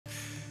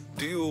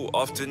Do you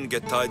often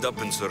get tied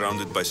up and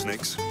surrounded by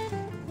snakes?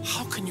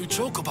 How can you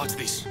joke about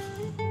this?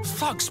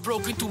 Thugs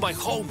broke into my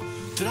home,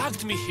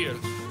 dragged me here,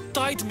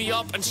 tied me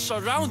up and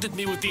surrounded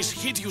me with these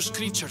hideous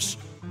creatures.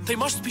 They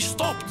must be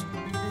stopped.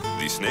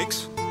 These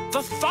snakes?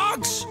 The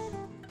thugs!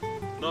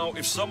 Now,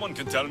 if someone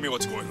can tell me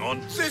what's going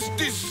on... This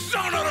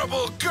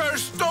dishonorable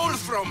curse stole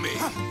from me!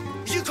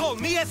 You call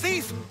me a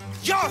thief?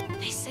 You're...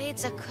 They say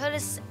it's a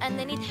curse and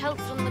they need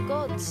help from the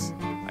gods.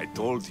 I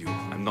told you,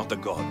 I'm not a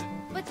god.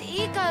 But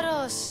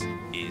Ikaros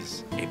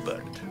Is a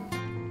bird.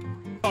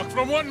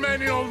 From one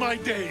man in all my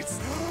days!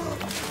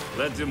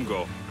 Let him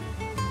go.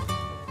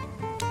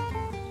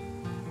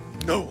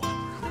 No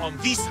one on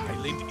this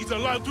island is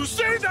allowed to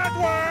say that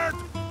word!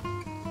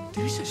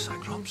 Did he say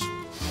Cyclops?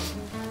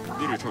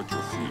 Did it hurt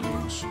your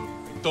feelings?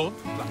 I don't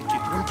like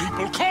it when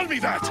people call me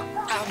that!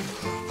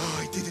 Oh,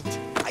 I didn't.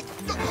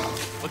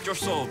 But you're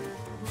so...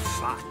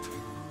 fat.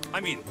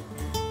 I mean,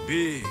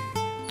 big,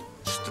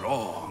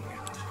 strong,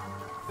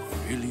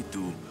 and really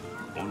do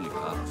only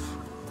have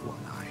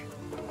one eye.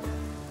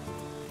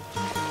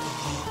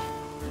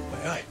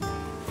 My eye.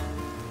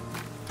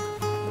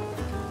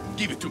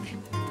 Give it to me.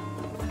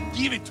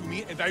 Give it to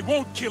me, and I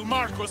won't kill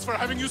Marcos for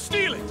having you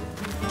steal it!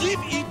 Give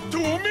it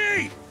to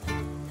me!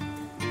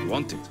 You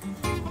want it?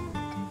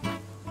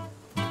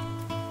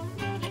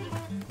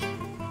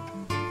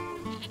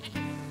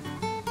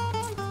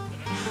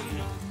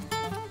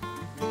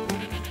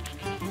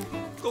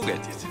 Go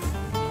get it.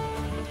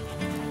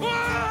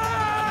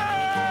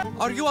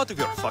 Are you out of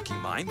your fucking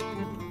mind?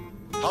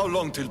 How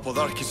long till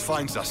Podarkis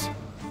finds us?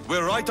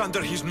 We're right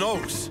under his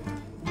nose.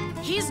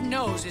 His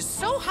nose is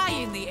so high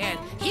in the air,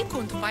 he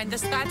couldn't find the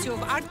statue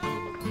of Art.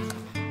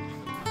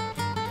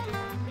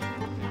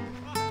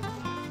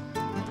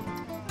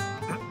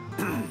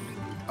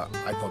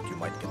 I thought you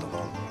might get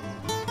along.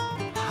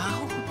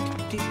 How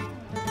did...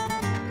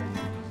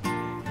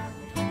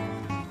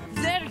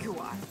 There you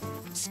are.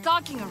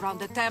 Stalking around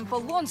the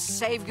temple won't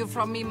save you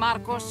from me,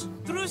 Marcos.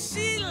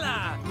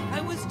 Drusilla!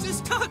 I was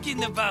just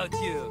talking about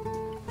you.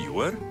 You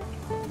were?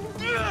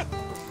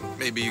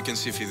 Maybe you can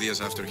see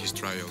Phidias after his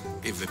trial,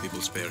 if the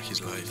people spare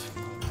his life.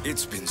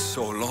 It's been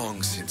so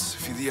long since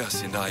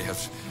Phidias and I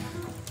have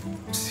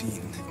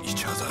seen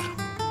each other.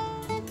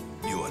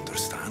 You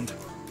understand,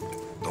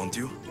 don't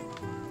you?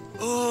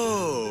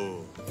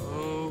 Oh,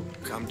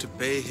 come to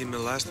pay him a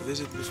last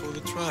visit before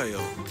the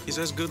trial. He's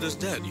as good as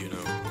dead, you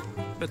know.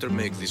 Better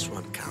make this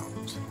one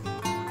count.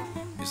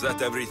 Is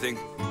that everything?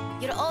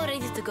 You're all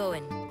ready to go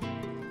in.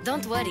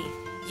 Don't worry,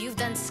 you've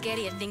done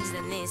scarier things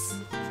than this.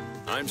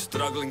 I'm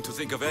struggling to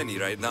think of any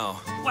right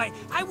now. Why,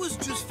 I was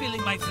just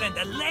filling my friend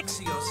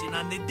Alexios in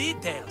on the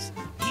details.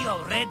 He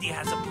already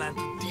has a plan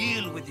to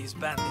deal with these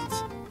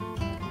bandits.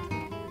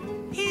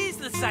 He's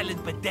the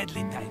silent but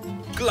deadly type.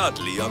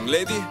 Gladly, young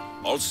lady.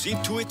 I'll see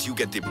to it you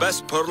get the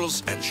best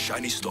pearls and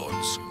shiny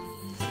stones.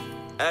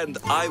 And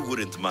I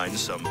wouldn't mind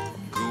some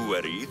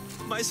gooery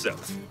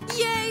myself.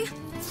 Yay!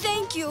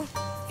 Thank you.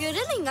 You're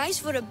really nice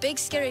for a big,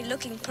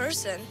 scary-looking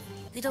person.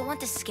 We don't want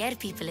to scare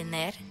people in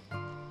there.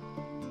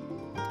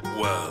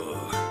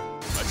 Well,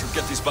 I should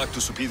get this back to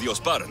Supidio's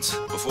parents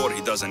before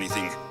he does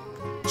anything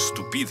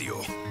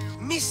stupidio.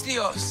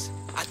 Mystios!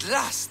 At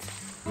last!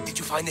 Did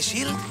you find the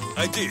shield?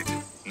 I did.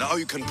 Now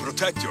you can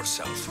protect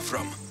yourself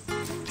from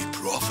the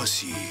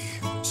prophecy.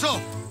 So,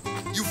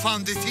 you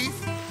found the thief?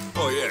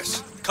 Oh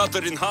yes, cut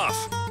her in half.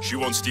 She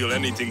won't steal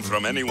anything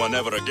from anyone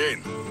ever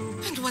again.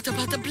 And what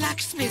about the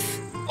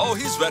blacksmith? Oh,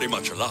 he's very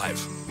much alive.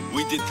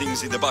 We did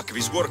things in the back of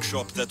his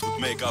workshop that would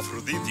make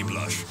Aphrodite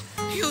blush.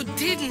 You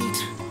didn't.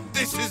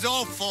 This is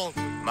awful.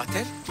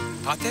 Mater?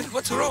 Pater,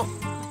 what's wrong?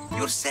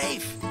 You're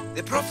safe.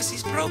 The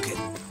prophecy's broken.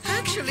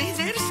 Actually,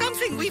 there's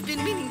something we've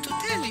been meaning to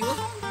tell you.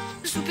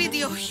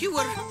 Supidio, you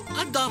were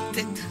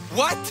adopted.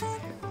 What?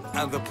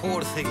 And the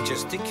poor thing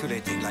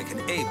gesticulating like an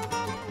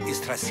ape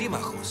is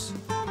Thrasymachus.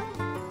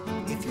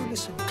 If you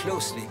listen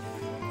closely,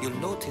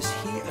 you'll notice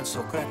he and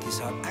Socrates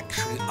are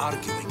actually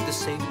arguing the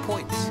same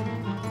points.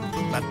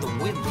 But the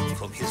wind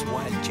from his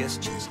wild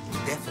gestures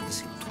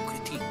deafens him to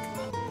critique.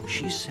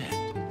 She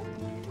said,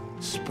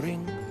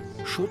 spring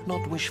should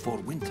not wish for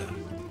winter,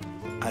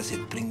 as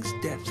it brings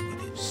death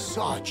with it.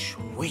 Such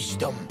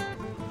wisdom.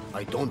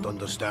 I don't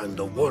understand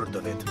a word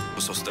of it.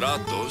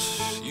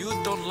 Sostratos, you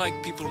don't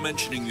like people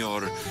mentioning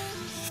your...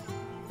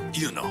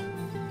 you know.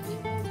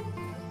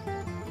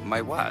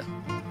 My what?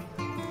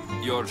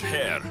 Your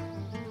hair.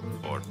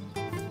 Or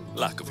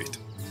lack of it.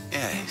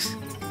 Yes,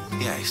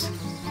 yes.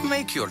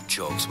 Make your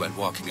jokes while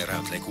walking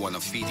around like one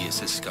of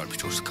Phidias'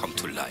 sculptures come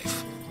to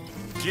life.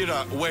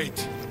 Kira, wait.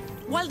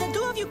 While the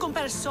two of you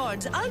compare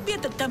swords, I'll be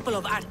at the Temple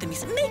of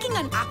Artemis, making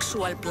an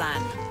actual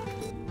plan.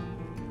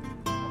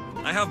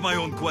 I have my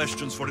own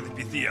questions for the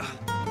Pythia,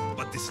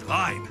 but this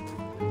line...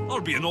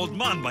 I'll be an old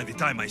man by the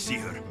time I see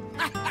her.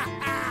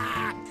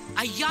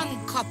 A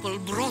young couple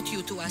brought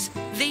you to us.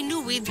 They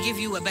knew we'd give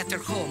you a better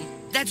home.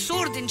 That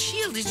sword and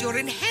shield is your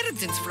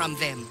inheritance from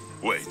them.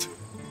 Wait,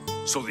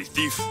 so the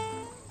thief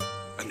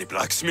and the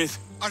blacksmith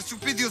Are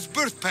Supidio's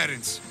birth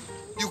parents.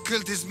 You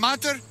killed his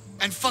mater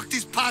and fucked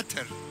his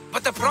pater.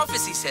 But the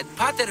prophecy said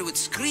Pater would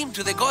scream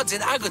to the gods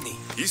in agony.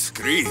 He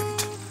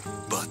screamed,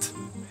 but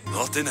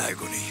not in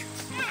agony.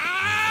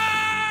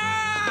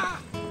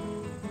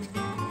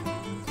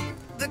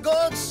 The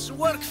gods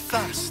work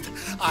fast.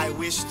 I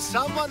wished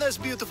someone as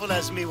beautiful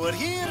as me were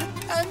here,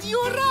 and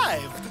you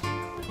arrived.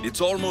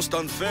 It's almost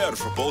unfair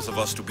for both of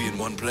us to be in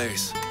one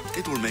place.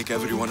 It will make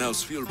everyone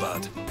else feel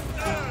bad.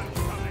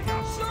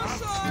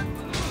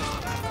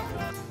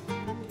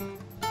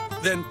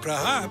 Then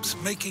perhaps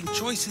making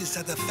choices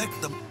that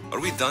affect them. Are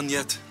we done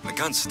yet? I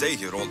can't stay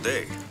here all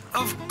day.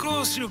 Of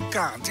course you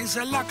can't. It's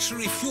a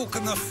luxury few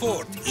can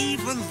afford.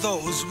 Even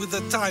those with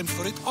the time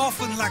for it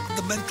often lack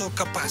the mental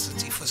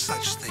capacity for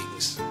such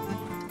things.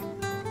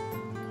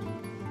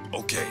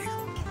 Okay.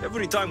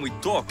 Every time we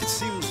talk, it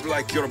seems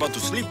like you're about to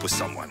sleep with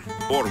someone.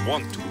 Or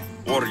want to.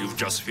 Or you've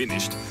just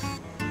finished.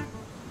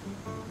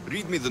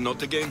 Read me the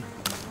note again.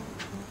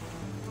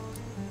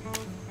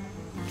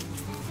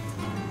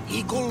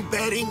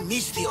 Eagle-bearing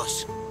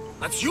Misthios.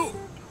 That's you.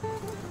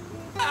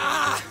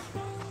 Ah!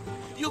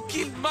 You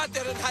killed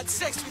Mater and had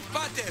sex with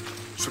Pater.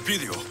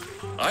 Supidio,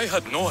 I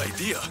had no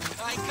idea.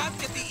 I can't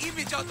get the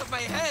image out of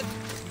my head.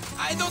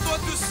 I don't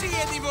want to see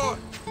anymore.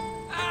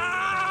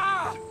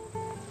 Ah!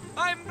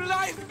 I'm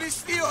blind,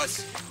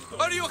 Misthios.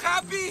 Are you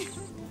happy?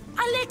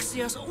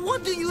 Alexios,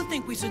 what do you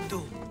think we should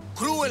do?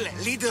 Cruel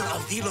leader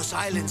of Delos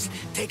Islands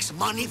takes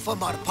money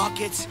from our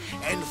pockets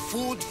and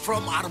food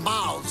from our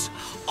mouths,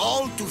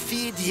 all to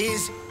feed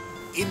his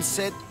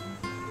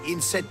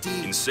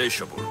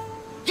Insatiable.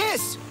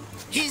 Yes,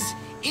 his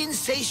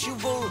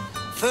insatiable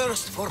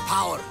thirst for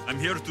power. I'm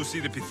here to see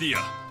the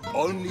Pythia.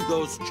 Only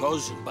those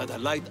chosen by the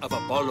light of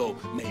Apollo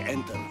may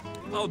enter.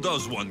 How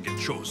does one get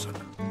chosen?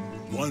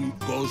 One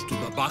goes to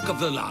the back of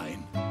the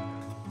line.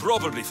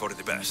 Probably for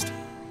the best.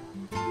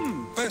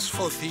 Best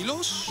for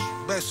Thelos,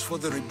 best for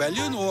the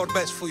rebellion, or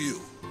best for you?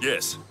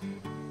 Yes.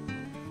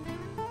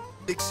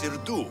 Elixir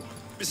do.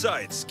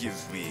 Besides, give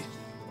me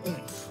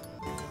oomph.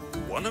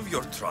 One of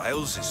your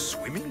trials is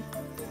swimming?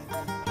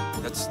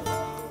 That's...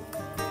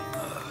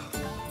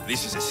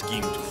 this is a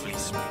scheme to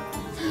fleece me.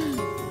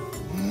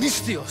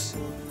 Misthios!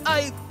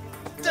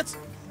 That's...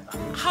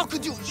 How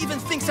could you even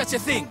think such a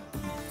thing?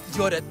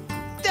 You're a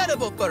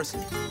terrible person.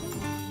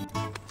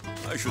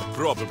 I should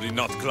probably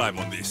not climb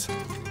on this.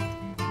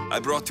 I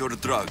brought your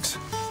drugs.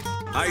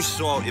 I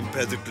saw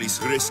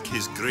Empedocles risk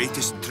his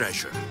greatest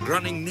treasure,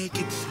 running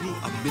naked through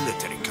a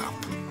military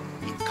camp.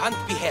 It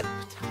can't be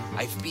helped.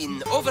 I've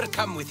been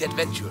overcome with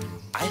adventure.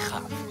 I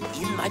have,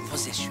 in my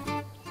possession,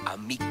 a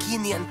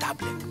Mycenaean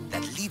tablet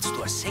that leads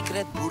to a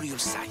sacred burial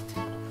site.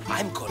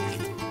 I'm calling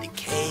it the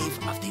Cave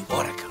of the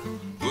Oracle.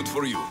 Good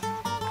for you.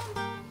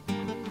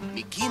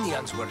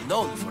 Mycenaeans were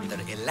known for their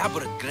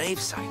elaborate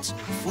grave sites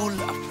full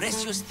of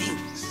precious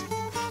things.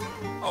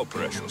 How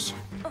precious?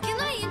 Can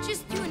I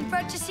interest you in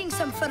purchasing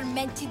some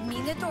fermented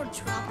minotaur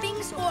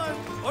droppings, or...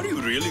 Are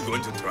you really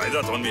going to try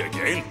that on me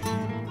again?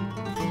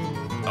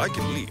 I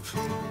can leave.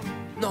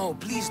 No,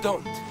 please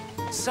don't.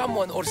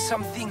 Someone or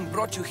something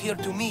brought you here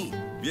to me.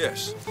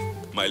 Yes,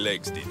 my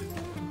legs did.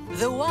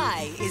 The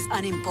why is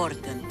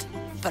unimportant.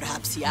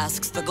 Perhaps he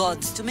asks the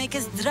gods to make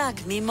his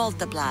drachmi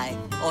multiply,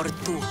 or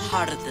to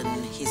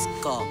harden his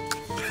cock.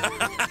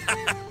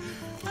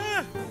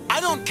 I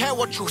don't care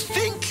what you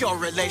think your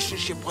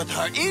relationship with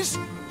her is.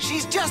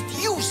 She's just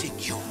using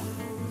you.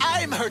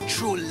 I'm her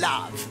true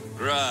love.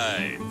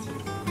 Right.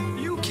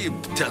 You keep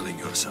telling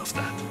yourself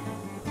that.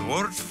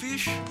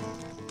 Dwarffish?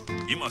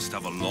 He must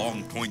have a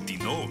long, pointy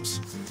nose.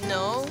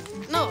 No,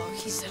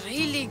 he's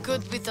really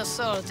good with a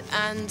sword,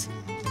 and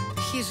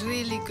he's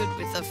really good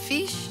with a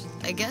fish,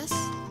 I guess.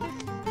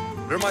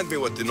 Remind me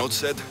what the note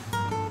said.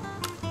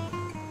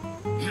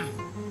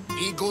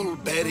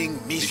 Eagle-bearing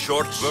The Misthios.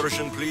 short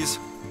version, please.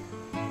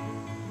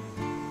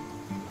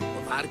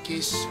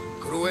 Archis,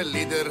 cruel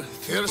leader,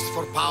 thirst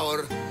for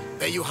power,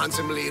 pay you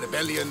handsomely,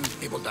 rebellion,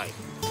 people die.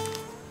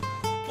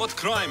 What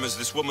crime has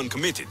this woman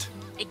committed?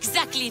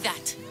 Exactly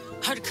that.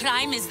 Her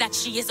crime is that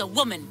she is a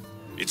woman.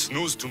 It's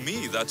news to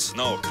me that's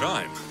now a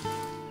crime.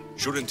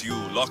 Shouldn't you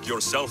lock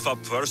yourself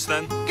up first,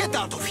 then? Get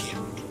out of here.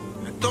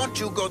 Don't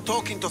you go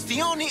talking to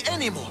Theoni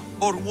anymore.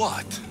 Or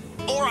what?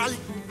 Or I'll...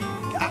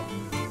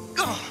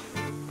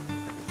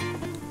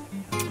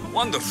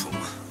 Wonderful.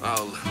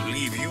 I'll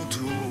leave you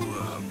to...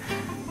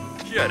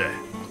 Jere.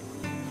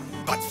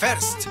 But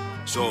first...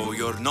 So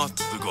you're not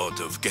the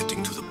god of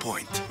getting to the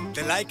point.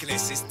 The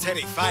likeness is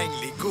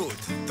terrifyingly good,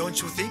 don't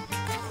you think?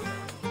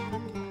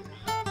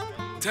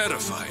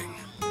 Terrifying,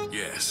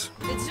 yes.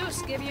 Did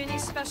Zeus give you any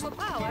special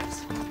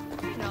powers?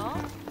 You know,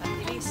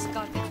 Achilles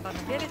got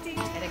invulnerability,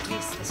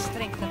 Heracles the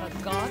strength of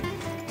a god.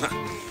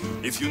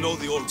 If you know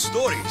the old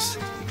stories,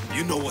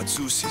 you know what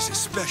Zeus is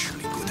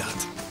especially good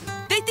at.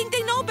 They think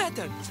they know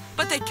better,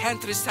 but they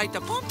can't recite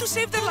a poem to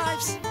save their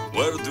lives.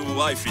 Where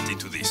do I fit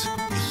into this?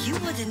 You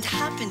wouldn't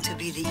happen to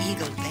be the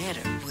eagle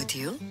bearer, would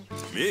you?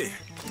 Me?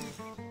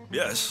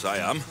 Yes, I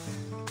am.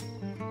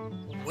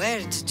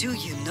 Words do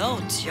you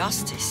know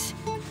justice.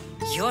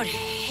 Your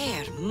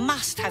hair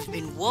must have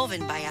been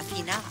woven by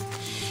Athena.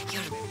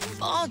 Your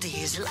body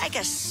is like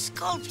a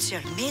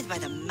sculpture made by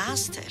the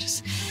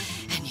masters.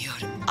 And your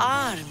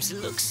arms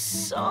look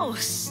so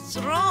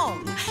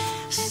strong.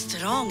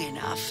 Strong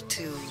enough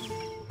to...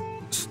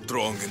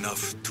 Strong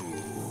enough to...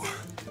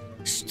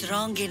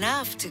 Strong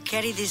enough to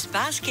carry this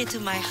basket to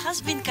my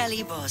husband,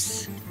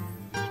 Kalibos.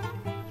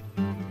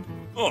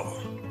 Oh,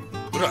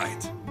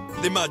 right.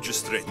 The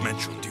magistrate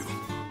mentioned you.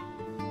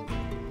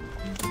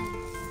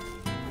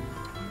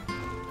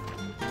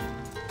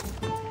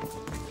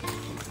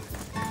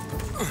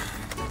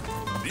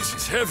 This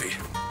is heavy.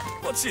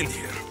 What's in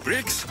here?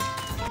 Bricks?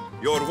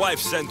 Your wife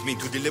sent me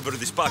to deliver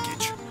this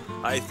package.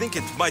 I think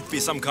it might be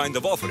some kind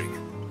of offering.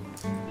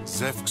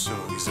 Zevxo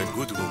is a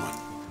good woman.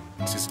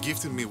 She's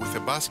gifted me with a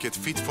basket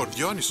fit for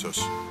Dionysos.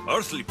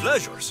 Earthly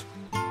pleasures?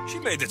 She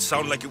made it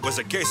sound like it was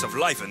a case of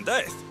life and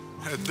death.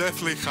 A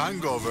deathly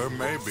hangover,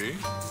 maybe.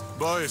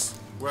 Boys,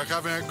 we're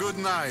having a good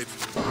night.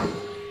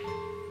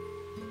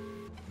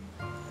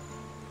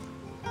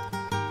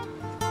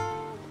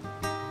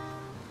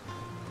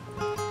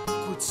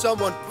 Could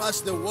someone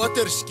pass the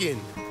water skin?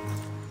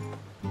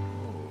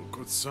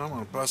 Could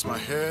someone pass my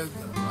head?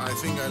 I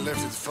think I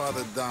left it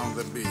farther down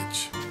the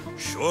beach.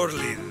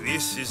 Surely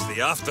this is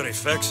the after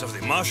effects of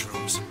the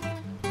mushrooms.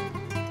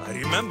 I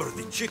remember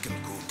the chicken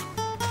coop.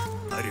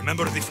 I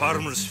remember the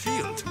farmer's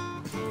field.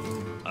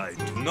 I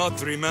do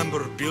not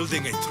remember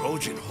building a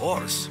Trojan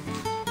horse.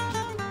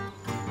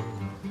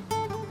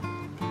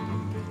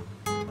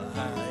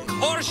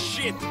 Horse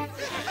shit!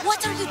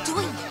 What are you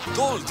doing?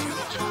 Told you.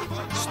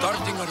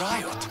 Starting a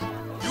riot.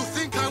 You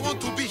think I want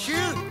to be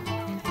here?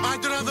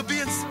 I'd rather be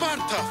in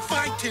Sparta,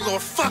 fighting or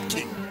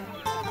fucking.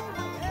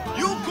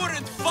 You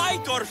couldn't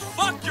fight or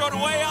fuck your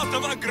way out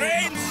of a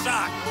grain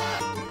sack!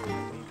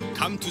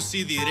 Come to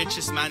see the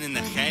richest man in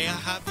Achaia,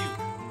 have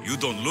you? You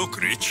don't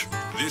look rich.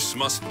 This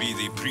must be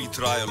the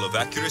pre-trial of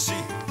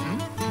accuracy.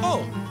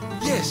 Oh,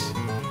 yes.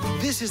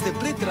 This is the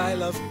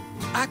pre-trial of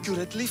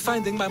accurately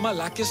finding my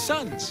Malakis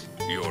sons.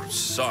 Your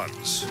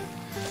sons?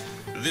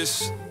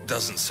 This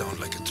doesn't sound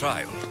like a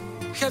trial.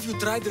 Have you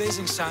tried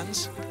raising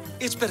sons?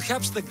 It's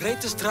perhaps the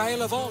greatest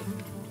trial of all.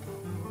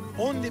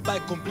 Only by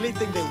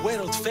completing the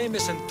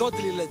world-famous and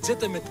totally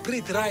legitimate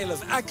pre-trial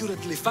of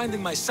accurately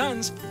finding my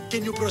sons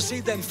can you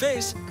proceed and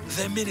face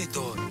the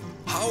Minotaur.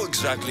 How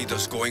exactly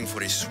does going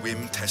for a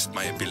swim test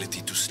my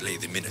ability to slay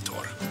the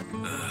Minotaur?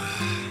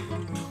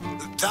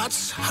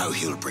 That's how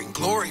he'll bring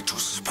glory to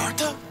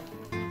Sparta?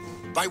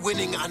 By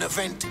winning an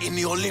event in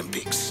the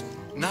Olympics.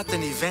 Not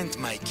an event,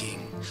 my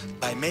king.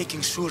 By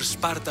making sure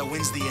Sparta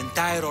wins the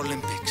entire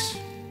Olympics.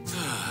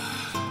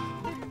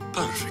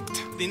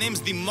 Perfect. The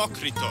name's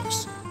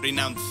Demokritos,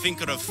 renowned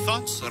thinker of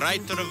thoughts,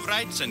 writer of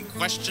rights, and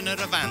questioner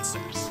of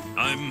answers.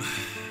 I'm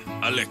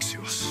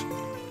Alexios,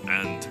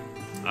 and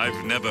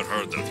I've never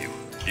heard of you.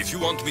 If you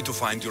want me to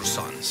find your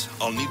sons,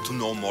 I'll need to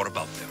know more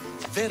about them.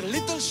 They're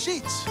little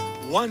shits.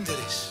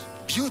 Wondrous,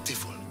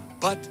 beautiful,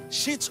 but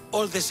shits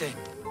all the same.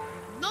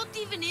 Not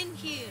even in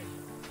here.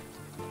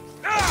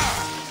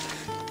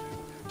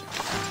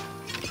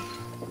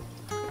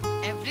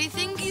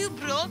 Everything you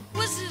brought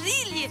was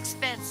really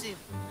expensive.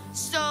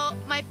 So,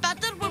 my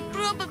pater will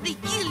probably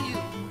kill you.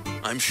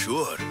 I'm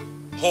sure.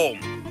 Home.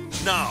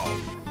 Now.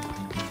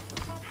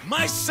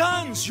 My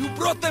sons! You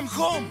brought them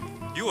home!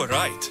 You were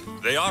right.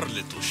 They are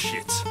little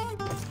shits.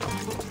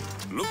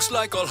 Looks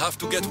like I'll have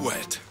to get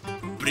wet.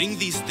 Bring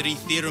these 3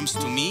 theorems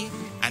to me,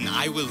 and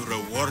I will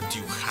reward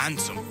you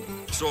handsomely.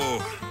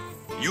 So,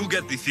 you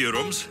get the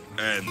theorems,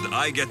 and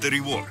I get the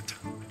reward.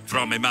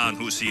 From a man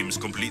who seems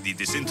completely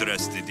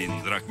disinterested in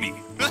drachmi.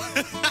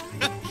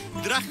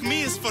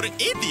 Drachmi is for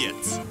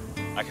idiots.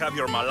 I have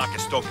your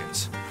Malakis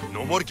tokens.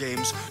 No more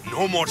games,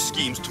 no more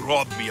schemes to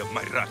rob me of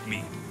my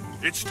drachmi.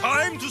 It's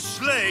time to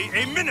slay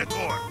a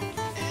Minotaur!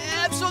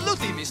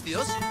 Absolutely,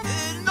 Mistios.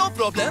 No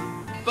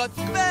problem. But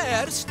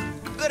first,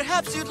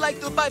 perhaps you'd like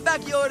to buy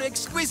back your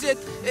exquisite,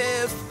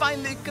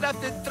 finely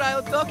crafted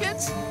trial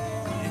tokens?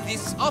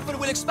 This offer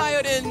will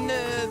expire in...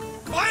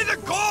 By the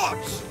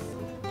gods!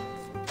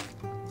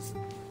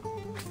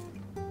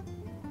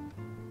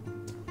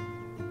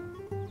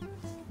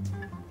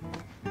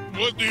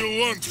 What do you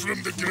want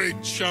from the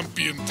great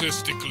champion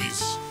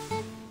Testicles?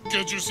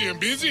 Can't you see I'm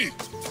busy?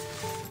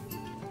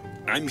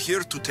 I'm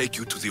here to take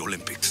you to the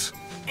Olympics.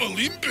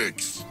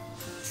 Olympics?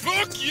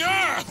 Fuck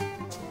yeah!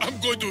 I'm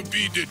going to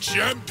be the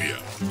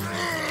champion.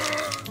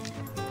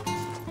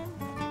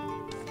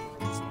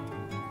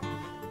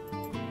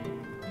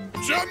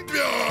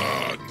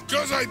 Champion!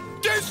 Cause I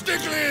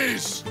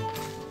testicles!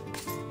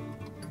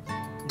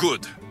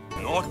 Good.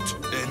 Not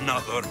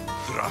another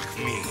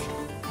drachmi.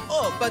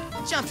 Oh, but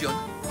champion,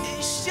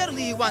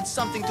 surely you want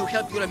something to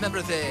help you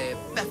remember the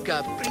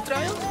Befka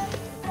pre-trial?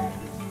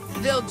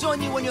 They'll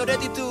join you when you're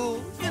ready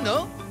to, you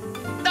know,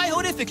 die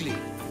horrifically.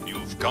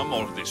 You've come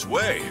all this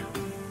way.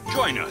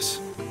 Join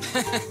us.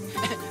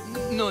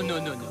 No.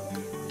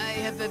 I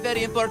have a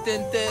very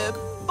important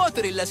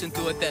pottery lesson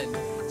to attend.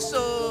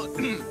 So...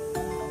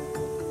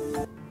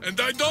 And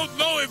I don't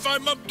know if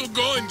I'm up to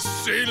going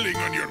sailing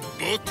on your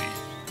boaty.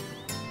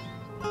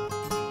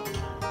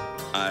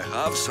 I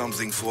have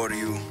something for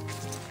you.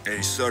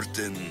 A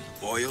certain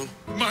oil?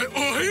 My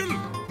oil?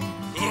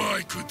 Oh,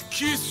 I could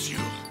kiss you.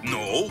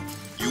 No,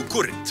 you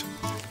couldn't.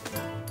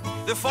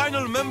 The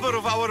final member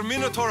of our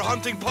Minotaur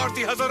hunting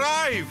party has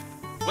arrived!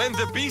 When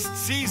the beast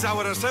sees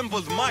our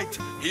assembled might,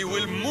 he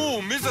will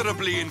moo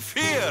miserably in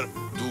fear.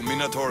 Do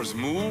Minotaurs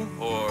moo,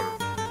 or...?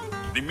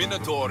 The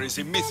Minotaur is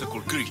a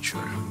mythical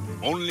creature.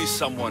 Only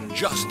someone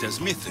just as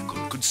mythical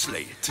could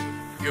slay it.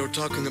 You're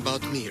talking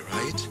about me,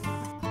 right?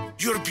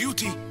 Your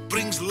beauty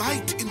brings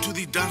light into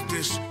the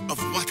darkness of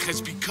what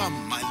has become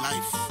my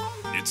life.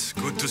 It's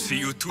good to see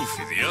you too,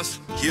 Phidias.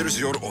 Here's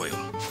your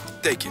oil.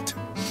 Take it.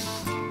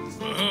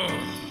 Oh,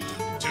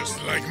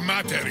 just like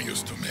Mater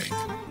used to make.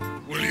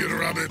 Will you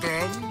rub it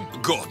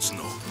on? Gods,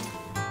 no.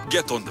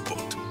 Get on the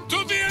boat.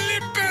 To the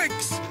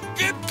Olympics!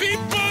 The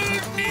people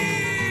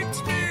need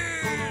me!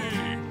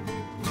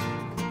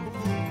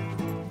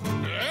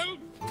 Well,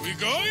 we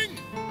going?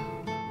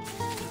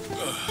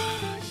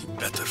 He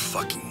better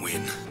fucking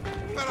win.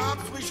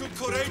 Perhaps we should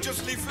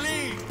courageously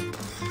flee.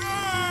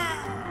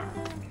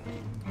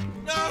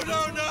 No,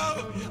 no,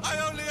 no! I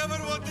only ever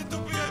wanted to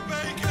be a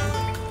baker!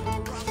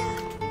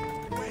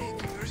 Wait,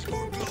 there's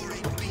more glory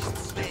in beast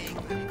slaying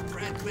than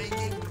bread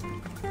making.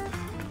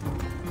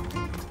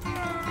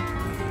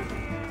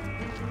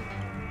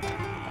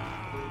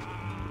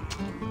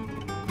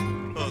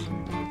 Oh,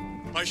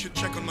 I should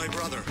check on my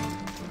brother.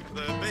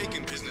 The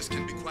baking business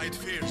can be quite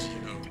fierce,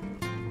 you know.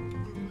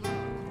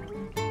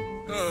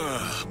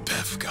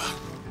 Bevka.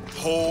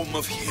 Home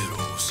of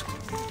heroes.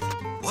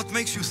 What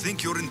makes you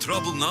think you're in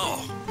trouble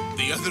now?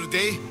 The other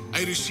day,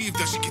 I received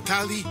a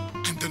skitali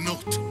and a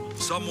note.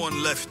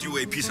 Someone left you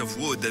a piece of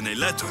wood and a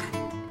letter.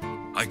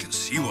 I can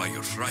see why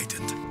you're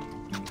frightened.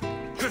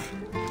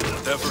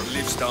 Whatever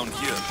lives down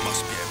here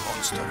must be a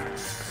monster.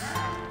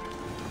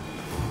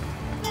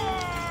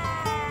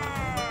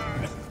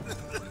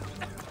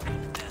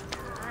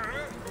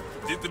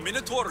 Did the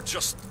Minotaur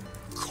just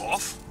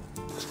cough?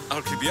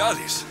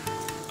 Alcibiades,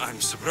 I'm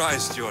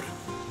surprised you're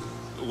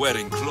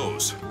wearing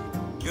clothes.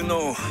 You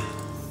know,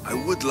 I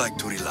would like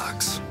to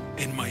relax.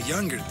 In my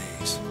younger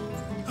days,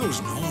 I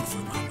was known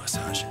for my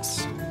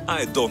massages.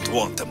 I don't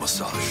want a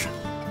massage.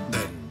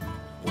 Then,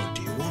 what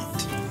do you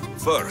want?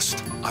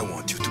 First, I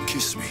want you to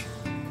kiss me.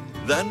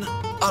 Then,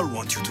 I'll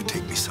want you to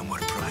take me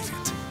somewhere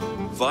private.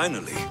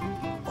 Finally,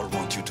 I'll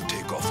want you to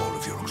take off all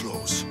of your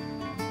clothes.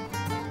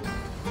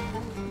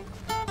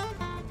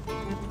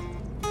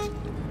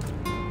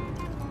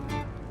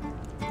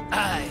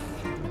 I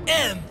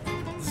am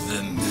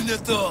the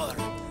Minotaur.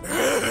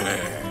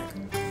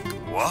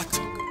 What?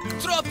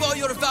 Drop all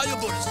your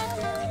valuables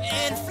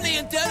and flee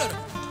in terror.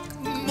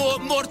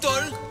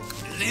 Mortal,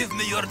 leave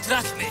me your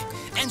drachme,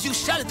 and you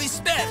shall be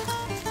spared.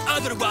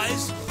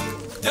 Otherwise,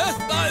 death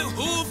by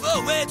hoof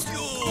awaits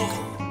you.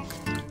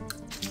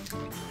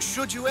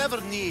 Should you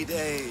ever need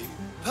a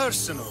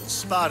personal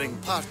sparring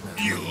partner?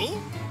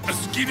 You? A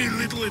skinny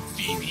little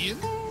Athenian?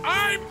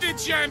 I'm the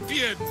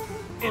champion!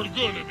 Or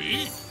gonna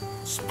be.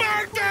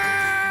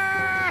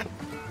 Sparta!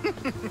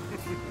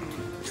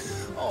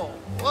 Oh,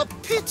 a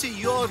pity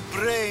your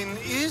brain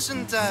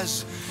isn't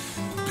as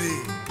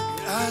big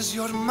as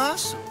your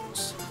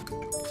muscles.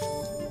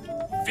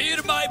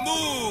 Fear my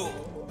move!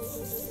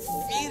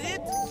 Fear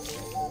it?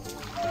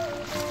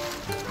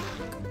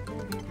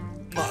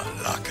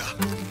 Malaka.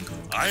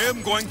 I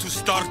am going to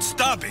start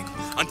stabbing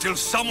until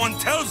someone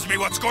tells me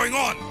what's going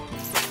on.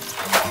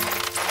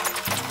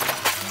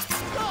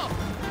 No!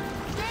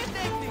 Don't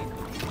take me!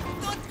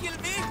 Don't kill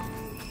me!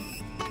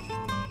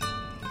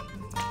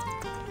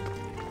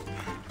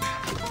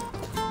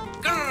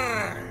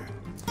 Grrr!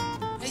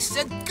 I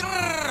said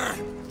grrr!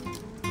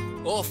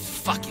 Oh,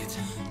 fuck it.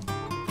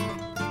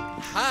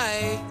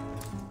 Hi.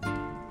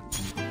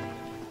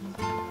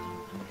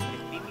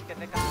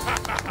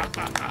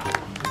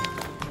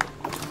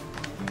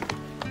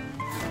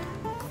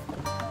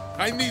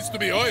 I needs to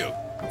be oiled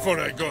before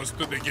I goes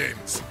to the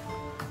games.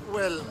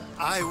 Well,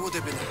 I would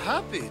have been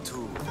happy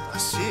to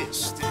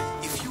assist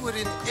if you were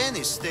in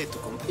any state to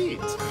compete.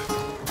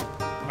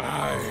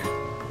 I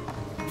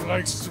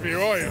likes to be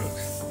oiled.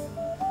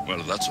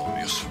 Well, that's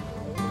obvious.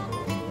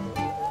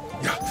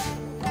 Yeah.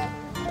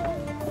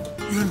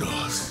 You know.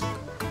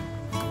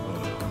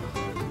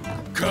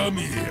 Come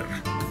here.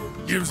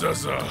 Gives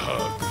us a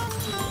hug.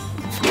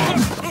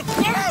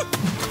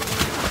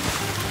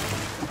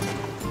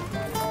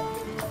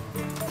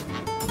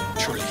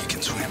 Surely he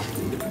can swim.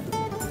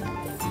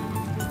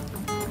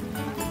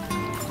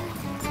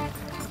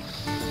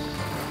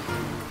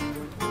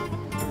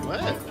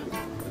 Well, it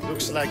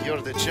looks like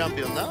you're the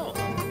champion now.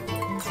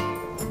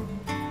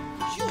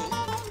 You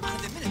are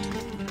the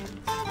Minotaur.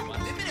 You are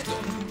the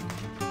Minotaur.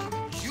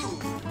 You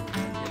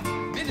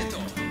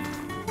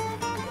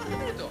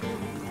Minotaur.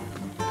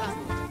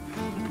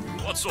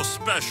 What's so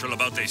special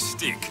about a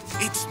stick?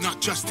 It's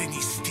not just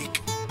any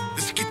stick.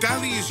 The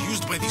skitali is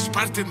used by the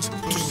Spartans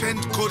to send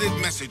coded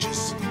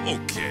messages.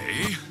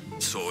 Okay,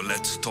 so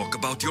let's talk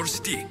about your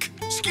stick.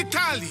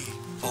 Skitali!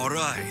 All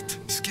right,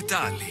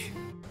 skitali.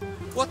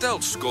 What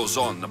else goes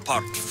on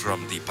apart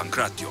from the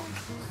pankration?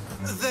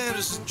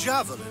 There's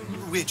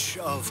javelin, Which,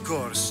 of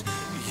course,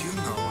 you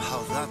know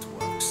how that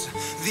works.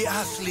 The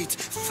athlete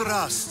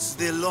thrusts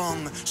the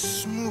long,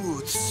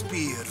 smooth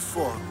spear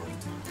forward.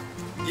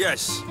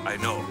 Yes, I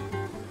know.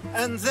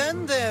 And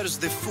then there's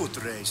the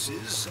foot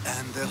races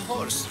and the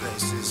horse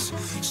races.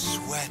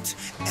 Sweat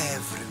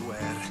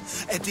everywhere.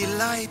 A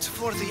delight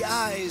for the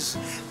eyes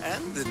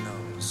and the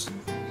nose.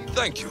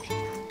 Thank you.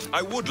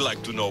 I would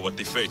like to know what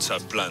the fates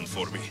have planned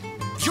for me.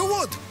 You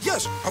would?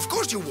 Yes, of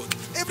course you would.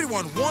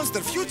 Everyone wants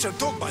their future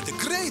told by the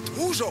great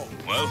Uzo.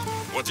 Well,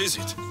 what is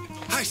it?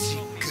 I see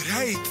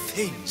great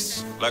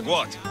things. Like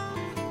what?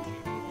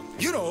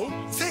 You know,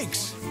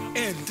 things.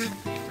 And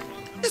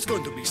it's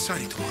going to be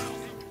sunny tomorrow.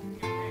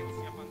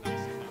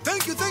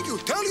 Thank you, thank you.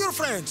 Tell your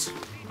friends.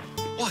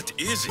 What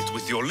is it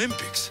with the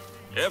Olympics?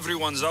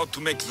 Everyone's out to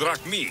make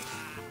drachmi.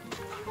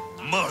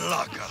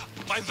 Malaka!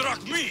 My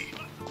drachmi!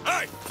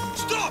 Hey!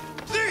 Stop!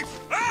 Thief!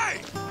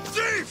 Hey!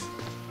 Thief!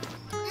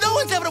 No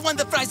one's ever won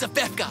the prize of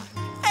Befka.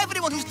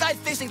 Everyone who's died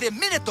facing the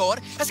Minotaur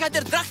has had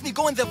their drachmi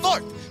go in the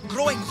vault,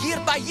 growing year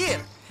by year.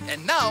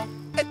 And now,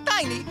 a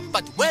tiny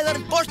but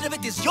well-earned portion of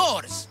it is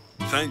yours.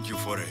 Thank you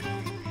for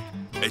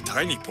a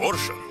tiny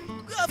portion.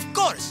 Of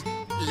course.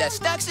 Less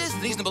taxes,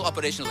 reasonable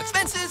operational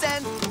expenses,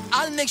 and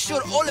I'll make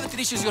sure all of it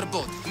reaches your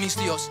boat,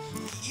 Mistios.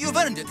 You've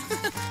earned it.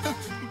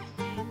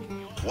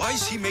 Why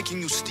is he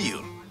making you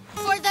steal?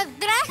 For the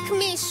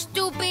drachmi,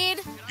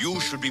 stupid! You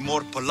should be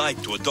more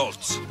polite to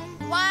adults.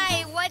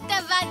 Why? What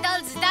have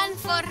adults done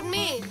for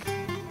me?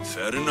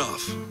 Fair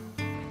enough.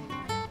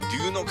 Do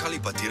you know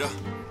Kalipatira?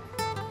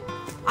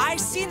 I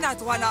seen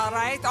that one, all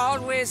right.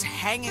 Always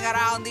hanging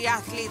around the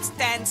athletes'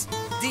 tents.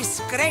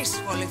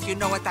 Disgraceful, if you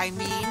know what I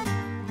mean.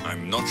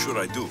 I'm not sure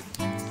I do.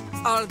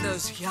 All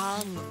those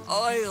young,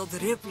 oiled,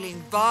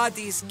 rippling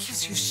bodies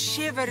gives you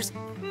shivers.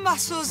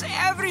 Muscles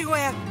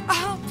everywhere.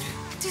 Oh,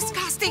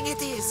 disgusting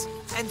it is.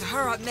 And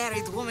her a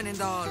married woman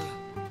and all.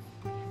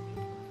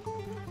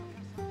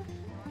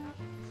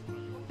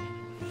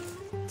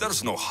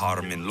 There's no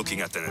harm in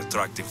looking at an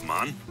attractive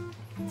man,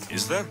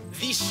 is there?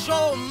 The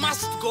show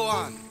must go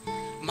on.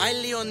 My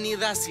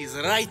Leonidas is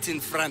right in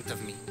front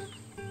of me.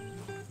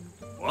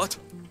 What?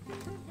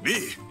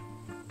 Me?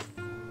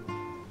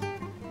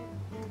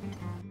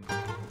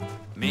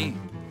 Me?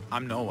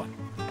 I'm no one.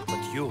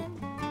 But you.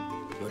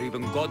 You're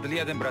even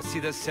godlier than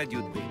Brasidas said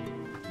you'd be.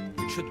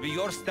 It should be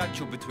your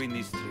statue between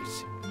these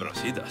trees.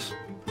 Brasidas?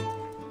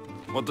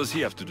 What does he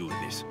have to do with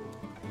this?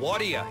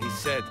 Warrior, he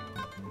said.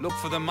 Look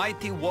for the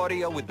mighty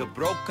warrior with the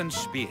broken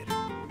spear.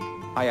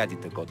 I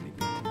added the godly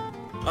bit.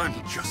 I'm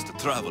just a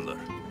traveler.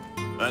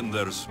 And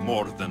there's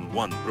more than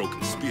one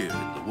broken spear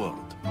in the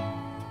world.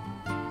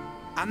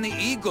 And the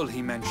eagle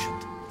he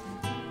mentioned.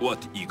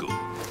 What eagle?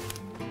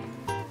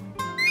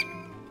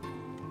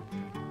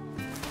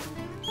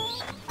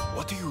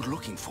 What are you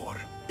looking for?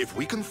 If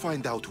we can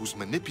find out who's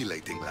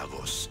manipulating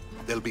Lagos,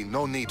 there'll be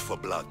no need for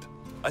blood.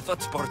 I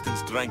thought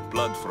Spartans drank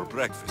blood for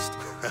breakfast.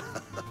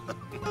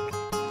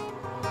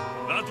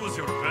 That was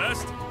your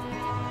best?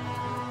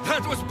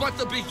 That was but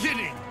the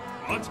beginning!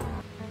 What?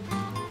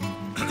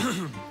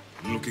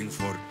 Looking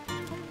for...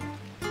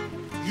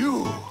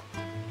 you!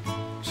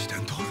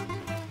 Stentor?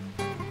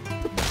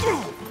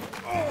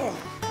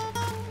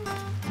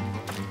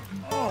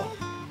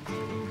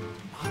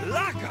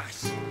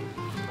 Malakas!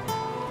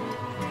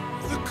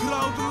 The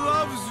crowd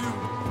loves you,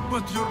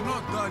 but you're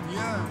not done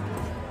yet.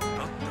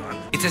 Not done?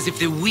 It's as if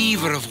the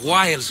Weaver of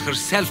Wiles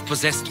herself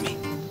possessed me.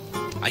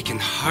 I can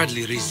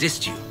hardly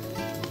resist you.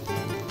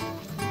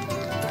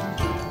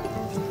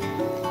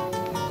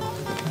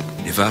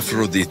 If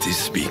Aphrodite is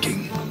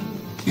speaking,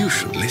 you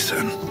should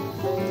listen.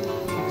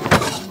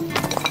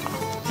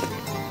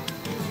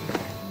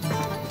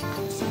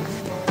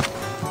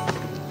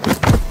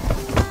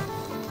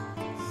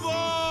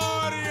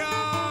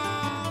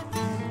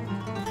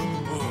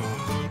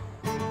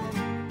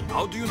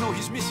 How do you know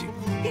he's missing?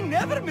 He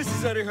never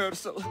misses a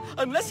rehearsal,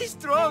 unless he's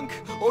drunk,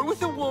 or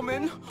with a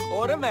woman,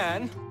 or a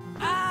man.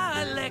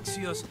 Ah,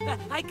 Alexios,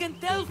 I can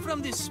tell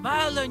from the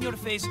smile on your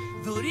face,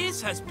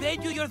 Duris has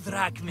paid you your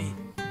drachmi.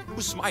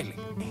 Who's smiling?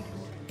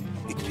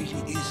 It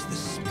really is the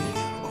spear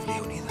of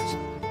Leonidas.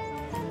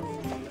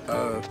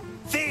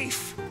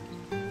 Thief!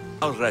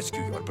 I'll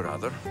rescue your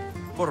brother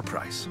for a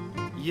price.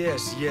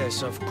 Yes,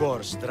 yes, of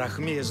course.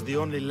 Drachmi is the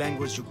only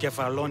language you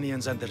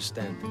Kefalonians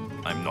understand.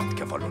 I'm not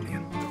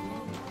Kefalonian.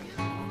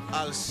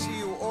 I'll see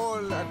you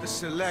all at the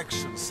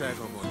selection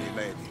ceremony,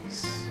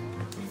 ladies.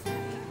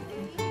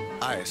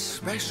 I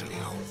especially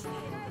hope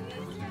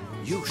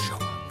you show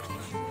up.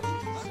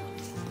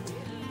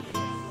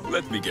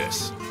 Let me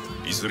guess.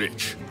 He's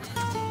rich.